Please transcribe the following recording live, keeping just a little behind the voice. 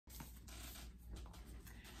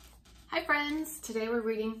Hi friends, today we're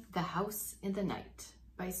reading The House in the Night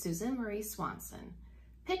by Susan Marie Swanson.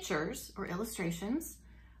 Pictures or illustrations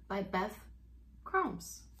by Beth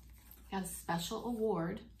Cromes. Got a special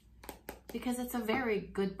award because it's a very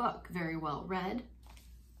good book, very well read,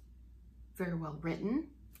 very well written,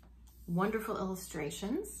 wonderful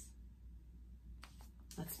illustrations.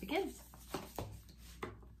 Let's begin.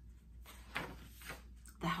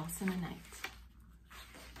 The House in the Night.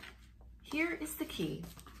 Here is the key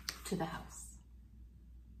to the house.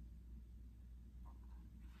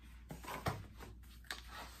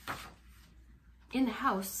 In the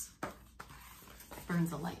house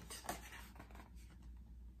burns a light.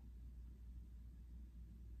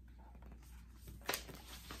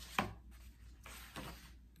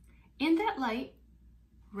 In that light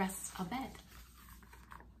rests a bed.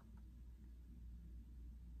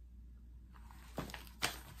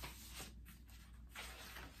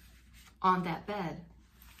 On that bed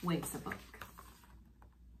waits a book.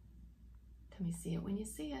 Let me see it when you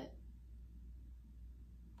see it.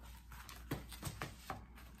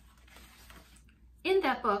 In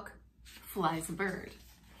that book flies a bird.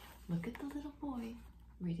 Look at the little boy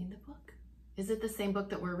reading the book. Is it the same book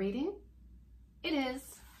that we're reading? It is.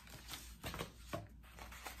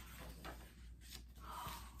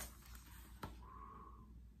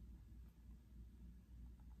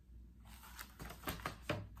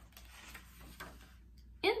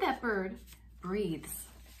 In that bird breathes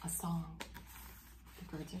a song.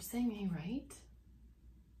 The birds are singing, right?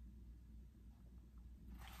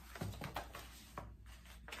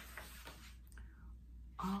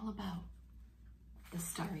 All about the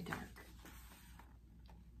starry dark.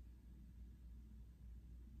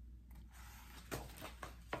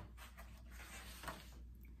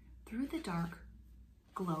 Through the dark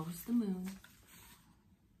glows the moon.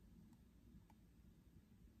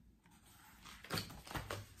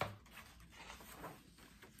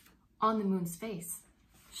 On the moon's face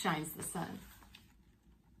shines the sun.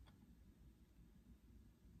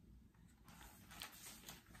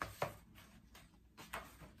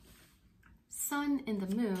 Sun in the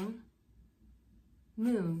moon,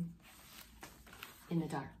 moon in the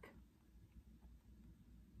dark.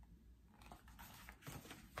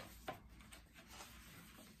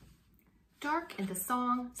 Dark in the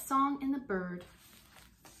song, song in the bird.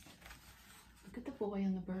 Look at the boy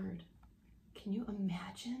and the bird. Can you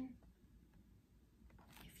imagine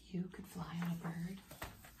if you could fly on a bird?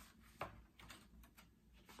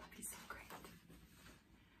 That'd be so great.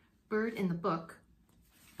 Bird in the book,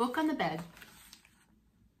 book on the bed.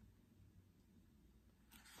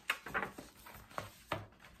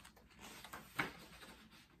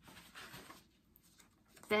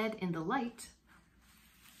 Bed in the light.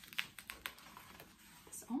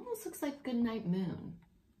 This almost looks like Goodnight Moon.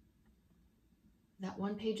 That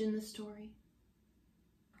one page in the story,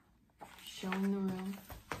 showing the room.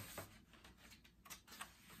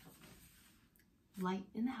 Light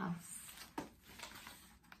in the house.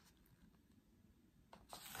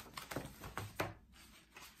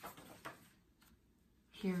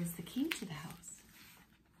 Here is the key to the house.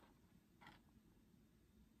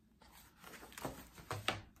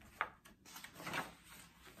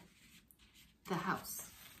 The house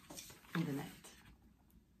in the night.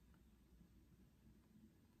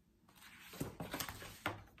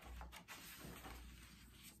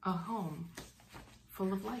 A home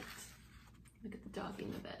full of light. Look at the doggy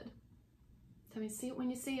in the bed. Let me see it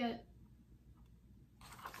when you see it.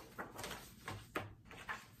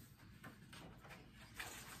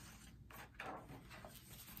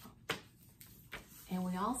 And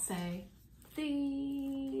we all say, the